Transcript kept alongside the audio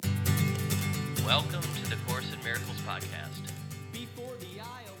Welcome to the Course in Miracles podcast. Before the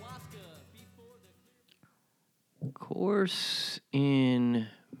ayahuasca, Course in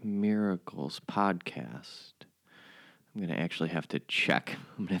Miracles podcast. I'm going to actually have to check.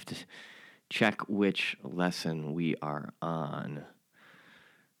 I'm going to have to check which lesson we are on,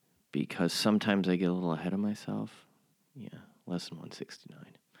 because sometimes I get a little ahead of myself. Yeah, lesson 169.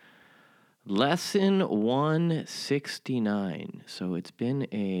 Lesson 169. So it's been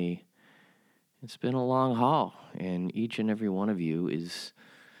a long haul, and each and every one of you is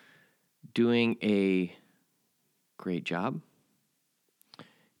doing a great job,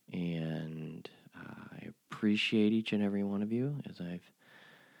 and I appreciate each and every one of you. As I've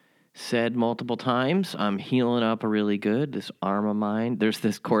said multiple times, I'm healing up really good. This arm of mine, there's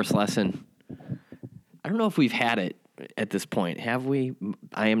this course lesson. I don't know if we've had it at this point. Have we?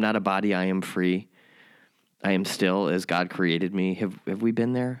 I am not a body, I am free. I am still as God created me. Have we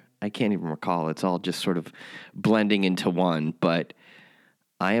been there? I can't even recall. It's all just sort of blending into one, but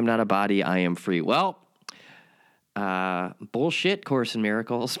I am not a body, I am free. Well, bullshit, Course in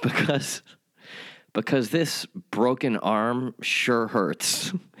Miracles, because this broken arm sure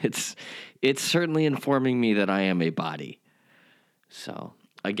hurts. It's certainly informing me that I am a body. So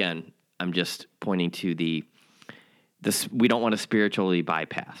again, I'm just pointing to this. We don't want to spiritually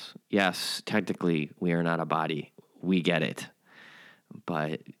bypass. Yes, technically we are not a body. We get it.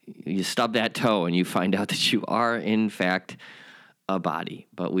 But you stub that toe and you find out that you are, in fact, a body.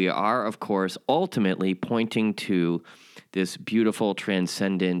 But we are, of course, ultimately pointing to this beautiful,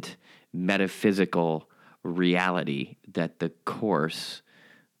 transcendent, metaphysical reality that the Course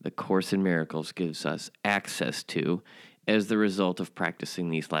in Miracles gives us access to as the result of practicing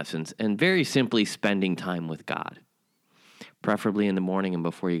these lessons and very simply spending time with God. Preferably in the morning and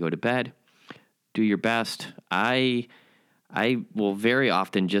before you go to bed. Do your best. I will very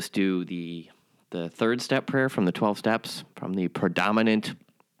often just do the third step prayer from the 12 steps from the predominant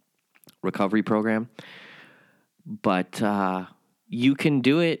recovery program. But you can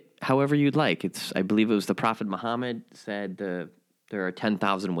do it however you'd like. I believe it was the Prophet Muhammad said there are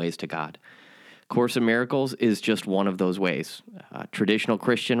 10,000 ways to God. Course in Miracles is just one of those ways. Traditional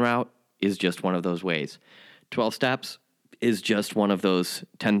Christian route is just one of those ways. 12 steps is just one of those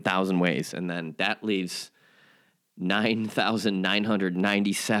 10,000 ways. And then that leaves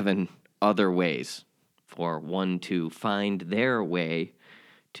 9,997 other ways for one to find their way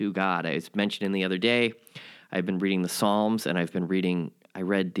to God. I was mentioning the other day, I've been reading the Psalms, and I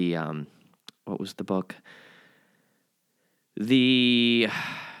read the, what was the book?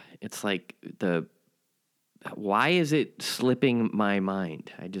 Why is it slipping my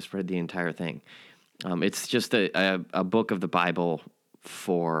mind? I just read the entire thing. It's just a book of the Bible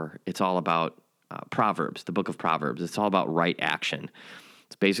it's all about Proverbs, the book of Proverbs. It's all about right action.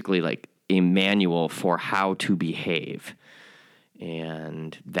 It's basically like a manual for how to behave.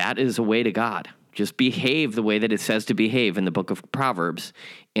 And that is a way to God. Just behave the way that it says to behave in the book of Proverbs,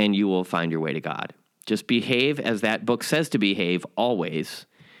 and you will find your way to God. Just behave as that book says to behave always,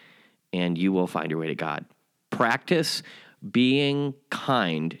 and you will find your way to God. Practice being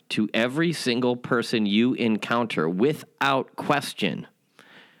kind to every single person you encounter without question.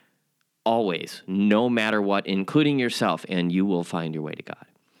 Always, no matter what, including yourself, and you will find your way to God.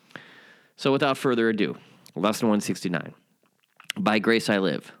 So without further ado, lesson 169. By grace I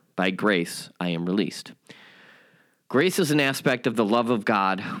live. By grace I am released. Grace is an aspect of the love of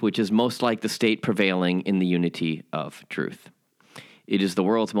God, which is most like the state prevailing in the unity of truth. It is the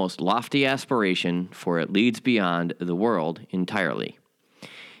world's most lofty aspiration, for it leads beyond the world entirely.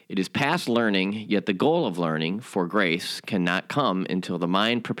 It is past learning, yet the goal of learning for grace cannot come until the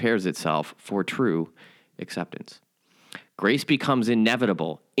mind prepares itself for true acceptance. Grace becomes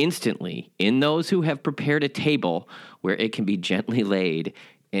inevitable instantly in those who have prepared a table where it can be gently laid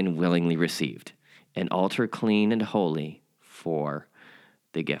and willingly received, an altar clean and holy for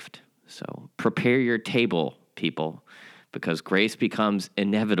the gift. So prepare your table, people, because grace becomes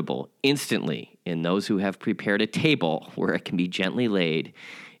inevitable instantly in those who have prepared a table where it can be gently laid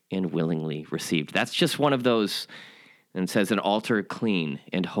and willingly received. That's just one of those, and it says an altar clean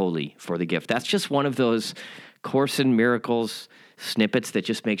and holy for the gift. That's just one of those Course in Miracles snippets that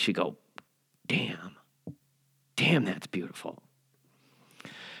just makes you go, damn, that's beautiful.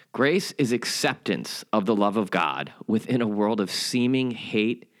 Grace is acceptance of the love of God within a world of seeming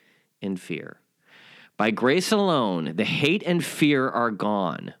hate and fear. By grace alone, the hate and fear are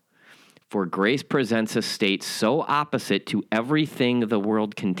gone. For grace presents a state so opposite to everything the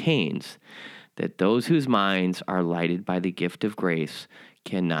world contains that those whose minds are lighted by the gift of grace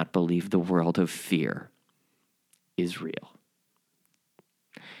cannot believe the world of fear is real.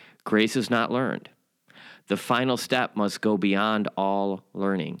 Grace is not learned. The final step must go beyond all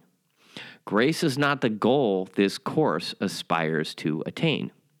learning. Grace is not the goal this course aspires to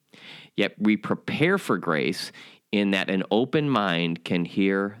attain. Yet we prepare for grace in that an open mind can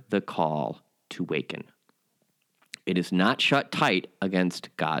hear the call to waken. It is not shut tight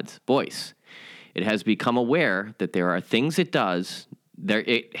against God's voice. It has become aware that there are things it does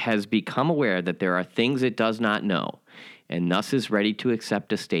not know, and thus is ready to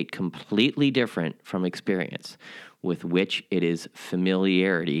accept a state completely different from experience, with which it is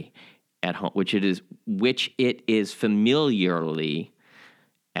familiarity at home, which it is familiarly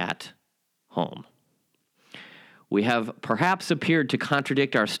at home. We have perhaps appeared to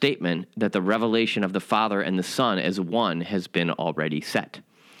contradict our statement that the revelation of the Father and the Son as one has been already set.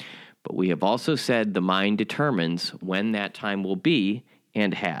 But we have also said the mind determines when that time will be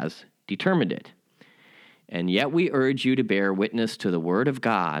and has determined it. And yet we urge you to bear witness to the Word of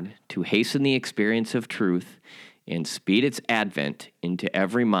God, to hasten the experience of truth and speed its advent into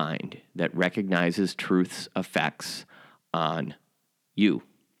every mind that recognizes truth's effects on you.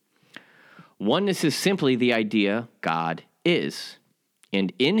 Oneness is simply the idea God is,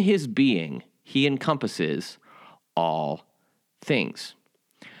 and in his being, he encompasses all things.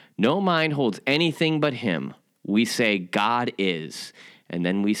 No mind holds anything but him. We say God is, and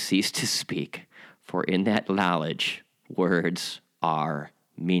then we cease to speak, for in that knowledge, words are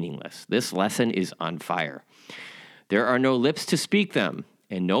meaningless. This lesson is on fire. There are no lips to speak them,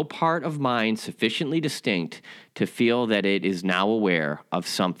 and no part of mind sufficiently distinct to feel that it is now aware of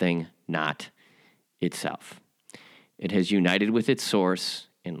something not itself. It has united with its source,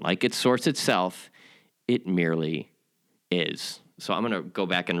 and like its source itself, it merely is. So I'm going to go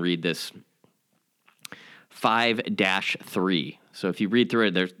back and read this 5-3. So if you read through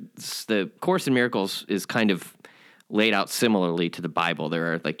it, the Course in Miracles is kind of laid out similarly to the Bible.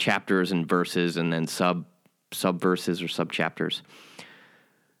 There are like chapters and verses and then sub-verses or sub-chapters.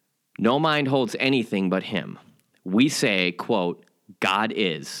 No mind holds anything but him. We say, quote, God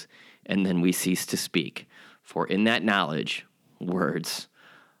is, and then we cease to speak. For in that knowledge, words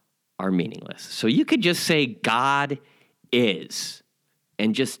are meaningless. So you could just say God is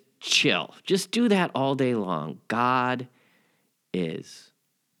and just chill. Just do that all day long. God is,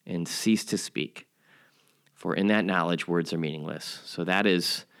 and cease to speak. For in that knowledge, words are meaningless. So that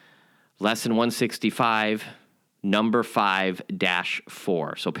is lesson 165, number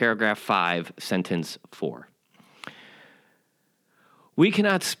 5-4. So paragraph 5, sentence 4. We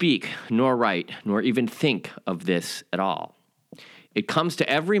cannot speak, nor write, nor even think of this at all. It comes to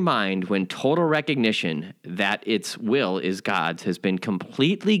every mind when total recognition that its will is God's has been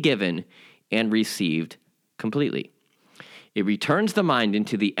completely given and received completely. It returns the mind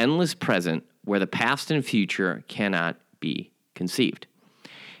into the endless present where the past and future cannot be conceived.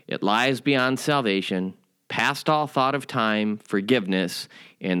 It lies beyond salvation, past all thought of time, forgiveness,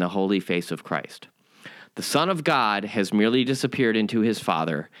 and the holy face of Christ. The Son of God has merely disappeared into his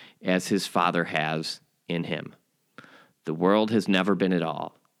Father as his Father has in him. The world has never been at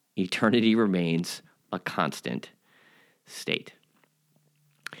all. Eternity remains a constant state.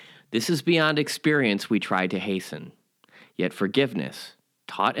 This is beyond experience we try to hasten. Yet forgiveness,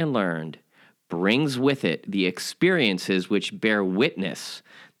 taught and learned, brings with it the experiences which bear witness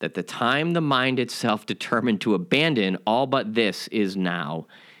that the time the mind itself determined to abandon all but this is now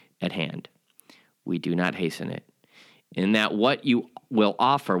at hand. We do not hasten it, in that what you will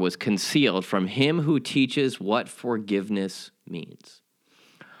offer was concealed from him who teaches what forgiveness means.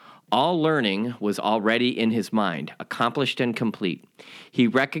 All learning was already in his mind, accomplished and complete. He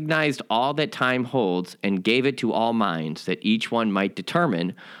recognized all that time holds and gave it to all minds, that each one might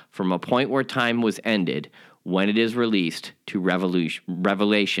determine, from a point where time was ended, when it is released to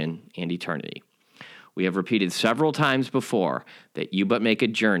revelation and eternity. We have repeated several times before that you but make a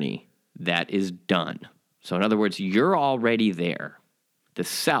journey that is done. So in other words, you're already there. The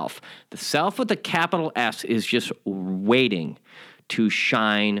self with a capital S is just waiting to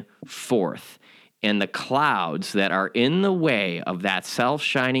shine forth. And the clouds that are in the way of that self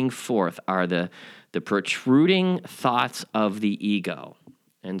shining forth are the protruding thoughts of the ego.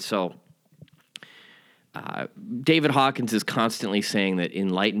 And so David Hawkins is constantly saying that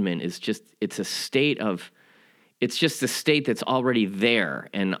enlightenment is it's just a state that's already there,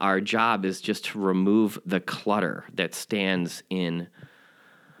 and our job is just to remove the clutter that stands in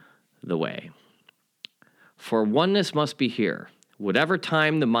the way. For oneness must be here. Whatever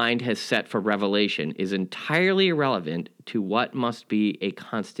time the mind has set for revelation is entirely irrelevant to what must be a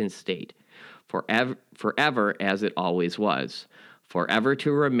constant state, forever as it always was, forever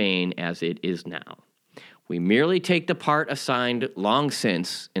to remain as it is now. We merely take the part assigned long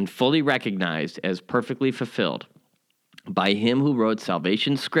since and fully recognized as perfectly fulfilled by him who wrote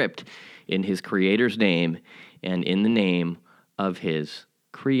salvation's script in his Creator's name and in the name of his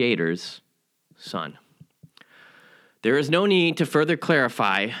Creator's Son. There is no need to further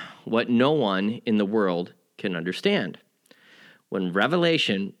clarify what no one in the world can understand. When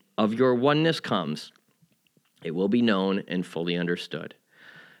revelation of your oneness comes, it will be known and fully understood.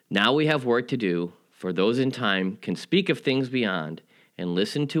 Now we have work to do, for those in time can speak of things beyond and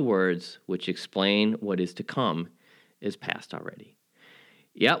listen to words which explain what is to come is past already.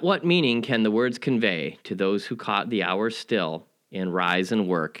 Yet what meaning can the words convey to those who caught the hours still and rise and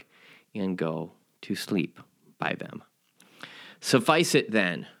work and go to sleep by them? Suffice it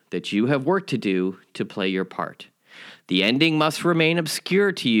then that you have work to do to play your part. The ending must remain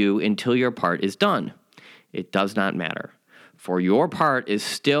obscure to you until your part is done. It does not matter, for your part is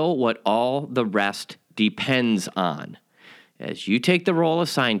still what all the rest depends on. As you take the role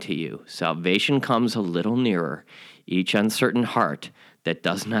assigned to you, salvation comes a little nearer each uncertain heart that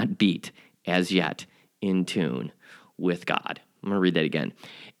does not beat as yet in tune with God. I'm going to read that again.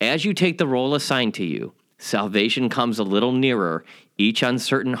 As you take the role assigned to you, salvation comes a little nearer each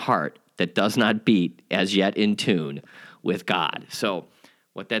uncertain heart that does not beat as yet in tune with God. So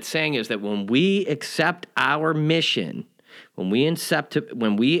what that's saying is that when we accept our mission, when we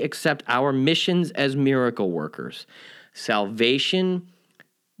accept our missions as miracle workers, salvation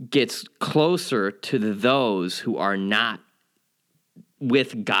gets closer to those who are not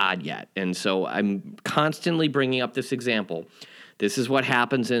with God yet. And so I'm constantly bringing up this example. This is what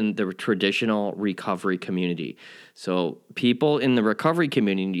happens in the traditional recovery community. So people in the recovery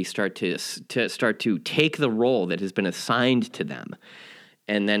community start to take the role that has been assigned to them.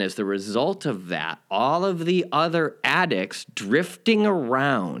 And then as the result of that, all of the other addicts drifting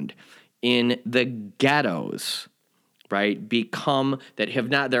around in the ghettos, right,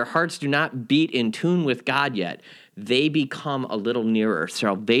 their hearts do not beat in tune with God yet. They become a little nearer.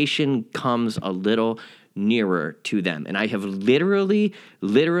 Salvation comes a little nearer to them. And I have literally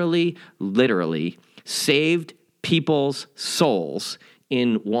saved people's souls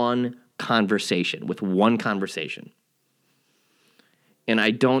in one conversation, with one conversation. And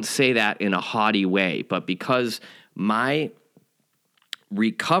I don't say that in a haughty way, but because my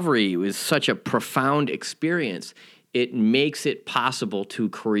recovery was such a profound experience, it makes it possible to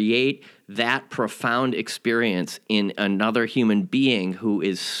create that profound experience in another human being who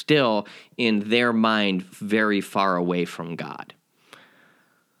is still, in their mind, very far away from God.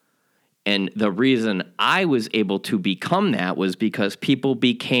 And the reason I was able to become that was because people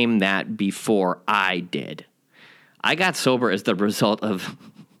became that before I did. I got sober as the result of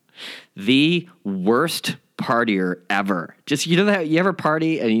the worst partier ever. Just, that you ever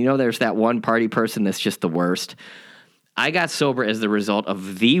party and there's that one party person that's just the worst. I got sober as the result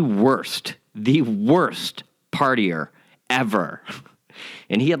of the worst partier ever.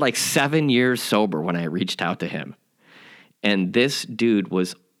 And he had like 7 years sober when I reached out to him. And this dude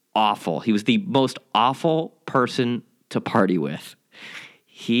was awful. He was the most awful person to party with.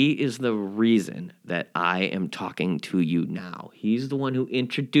 He is the reason that I am talking to you now. He's the one who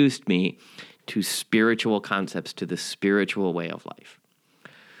introduced me to spiritual concepts, to the spiritual way of life.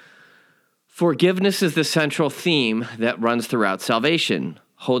 Forgiveness is the central theme that runs throughout salvation,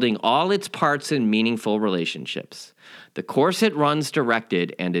 holding all its parts in meaningful relationships. The course it runs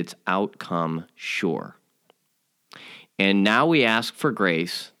directed and its outcome sure. And now we ask for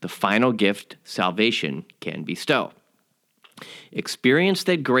grace, the final gift salvation can bestow. Experience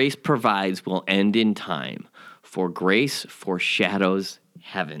that grace provides will end in time, for grace foreshadows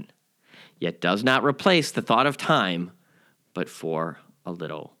heaven, yet does not replace the thought of time, but for a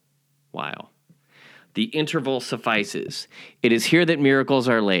little while. The interval suffices. It is here that miracles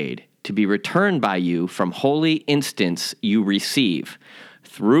are laid, to be returned by you from holy instance you receive,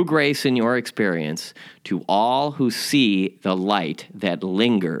 through grace in your experience, to all who see the light that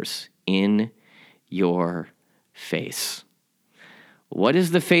lingers in your face. What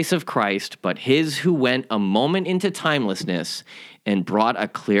is the face of Christ but his who went a moment into timelessness and brought a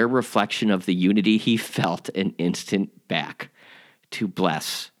clear reflection of the unity he felt an instant back to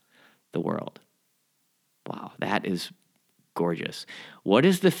bless the world? Wow, that is gorgeous. What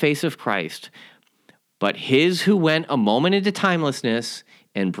is the face of Christ but his who went a moment into timelessness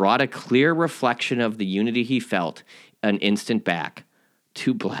and brought a clear reflection of the unity he felt an instant back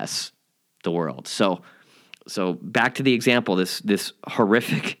to bless the world? So back to the example, this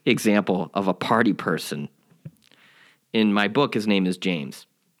horrific example of a party person. In my book, his name is James.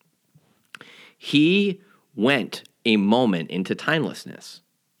 He went a moment into timelessness.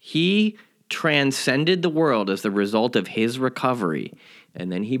 He transcended the world as the result of his recovery,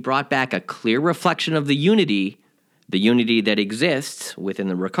 and then he brought back a clear reflection of the unity that exists within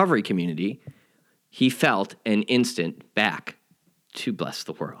the recovery community, he felt an instant back to bless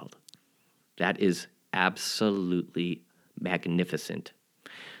the world. That is absolutely magnificent.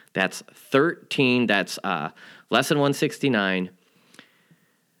 That's lesson 169,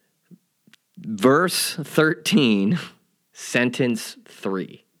 verse 13, sentence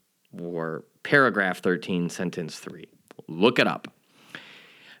 3, or paragraph 13, sentence 3. Look it up.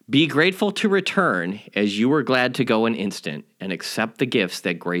 Be grateful to return as you were glad to go an instant and accept the gifts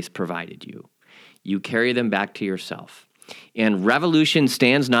that grace provided you. You carry them back to yourself. And revelation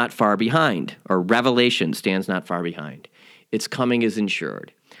stands not far behind, or revelation stands not far behind. Its coming is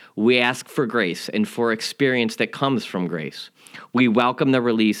ensured. We ask for grace and for experience that comes from grace. We welcome the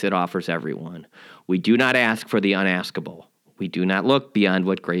release it offers everyone. We do not ask for the unaskable. We do not look beyond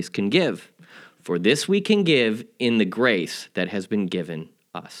what grace can give. For this we can give in the grace that has been given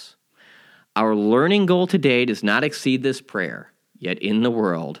us. Our learning goal today does not exceed this prayer, yet in the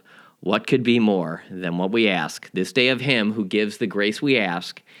world, what could be more than what we ask this day of him who gives the grace we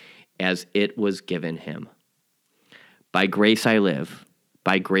ask as it was given him? By grace I live.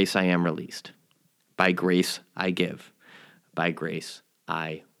 By grace I am released. By grace I give. By grace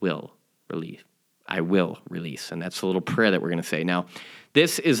I will release. I will release. And that's the little prayer that we're going to say. Now,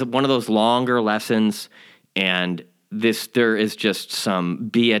 this is one of those longer lessons, and there is just some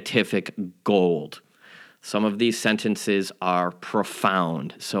beatific gold. Some of these sentences are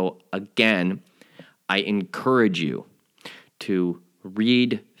profound. So again, I encourage you to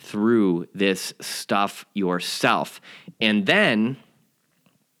read through this stuff yourself. And then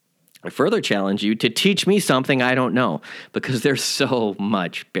I further challenge you to teach me something I don't know, because there's so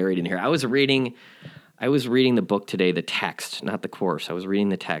much buried in here. I was reading the book today, the text, not the course. I was reading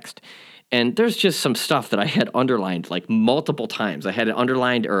the text. And there's just some stuff that I had underlined like multiple times. I had it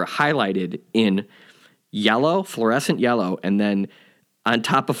underlined or highlighted in yellow, fluorescent yellow, and then on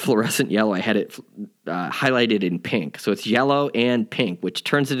top of fluorescent yellow, I had it highlighted in pink. So it's yellow and pink, which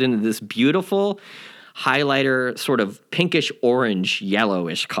turns it into this beautiful highlighter, sort of pinkish orange,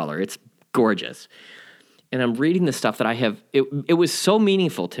 yellowish color. It's gorgeous. And I'm reading the stuff that I have. It was so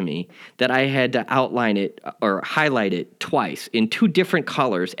meaningful to me that I had to outline it or highlight it twice in two different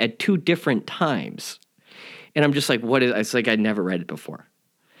colors at two different times. And I'm just like, what is? It's like I'd never read it before.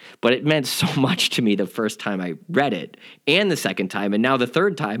 But it meant so much to me the first time I read it and the second time. And now the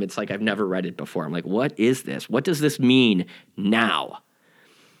third time, it's like I've never read it before. I'm like, what is this? What does this mean now?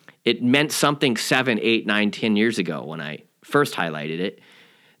 It meant something 7, 8, 9, 10 years ago when I first highlighted it.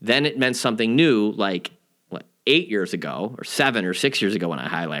 Then it meant something new like 8 years ago or 7 or 6 years ago when I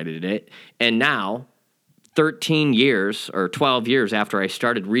highlighted it. And now, 13 years or 12 years after I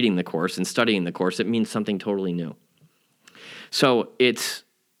started reading the course and studying the course, it means something totally new. So it's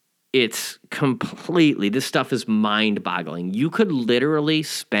completely, this stuff is mind-boggling. You could literally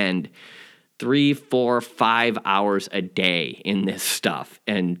spend 3, 4, 5 hours a day in this stuff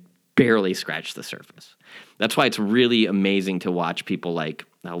and barely scratch the surface. That's why it's really amazing to watch people like,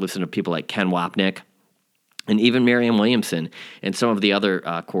 listen to people like Ken Wapnick and even Marianne Williamson and some of the other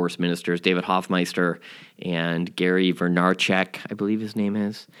course ministers, David Hoffmeister and Gary Vaynerchuk, I believe his name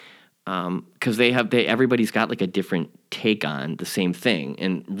is, because everybody's got like a different take on the same thing.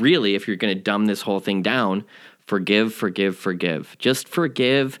 And really, if you're going to dumb this whole thing down, forgive, forgive, forgive. Just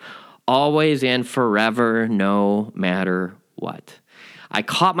forgive always and forever, no matter what. I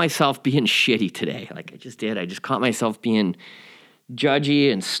caught myself being shitty today. Like I just did. I just caught myself being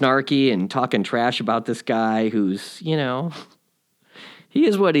judgy and snarky and talking trash about this guy who's, he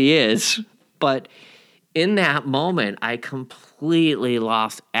is what he is. But in that moment, I completely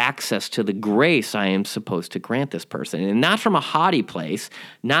lost access to the grace I am supposed to grant this person. And not from a haughty place,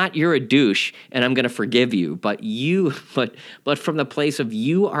 not you're a douche and I'm going to forgive you, but from the place of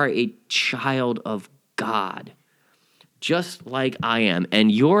you are a child of God, just like I am.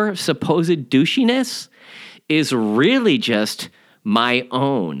 And your supposed douchiness is really just my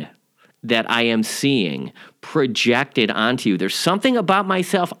own that I am seeing projected onto you. There's something about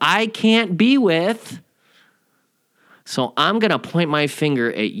myself I can't be with. So I'm going to point my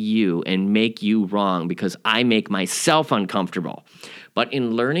finger at you and make you wrong because I make myself uncomfortable. But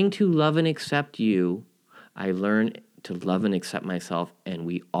in learning to love and accept you, I learn to love and accept myself, and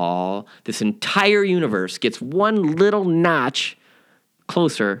this entire universe gets one little notch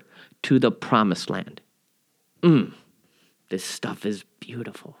closer to the promised land. This stuff is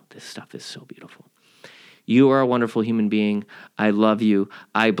beautiful. This stuff is so beautiful. You are a wonderful human being. I love you.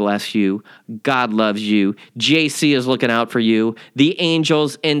 I bless you. God loves you. JC is looking out for you. The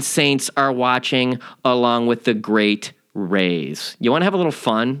angels and saints are watching along with the great rays. You want to have a little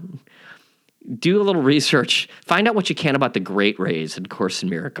fun? Do a little research. Find out what you can about the great rays in Course in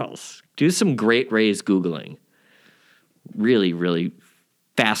Miracles. Do some great rays Googling. Really, really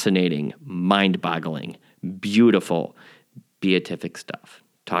fascinating, mind-boggling, beautiful, beatific stuff.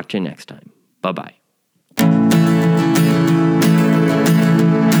 Talk to you next time. Bye-bye.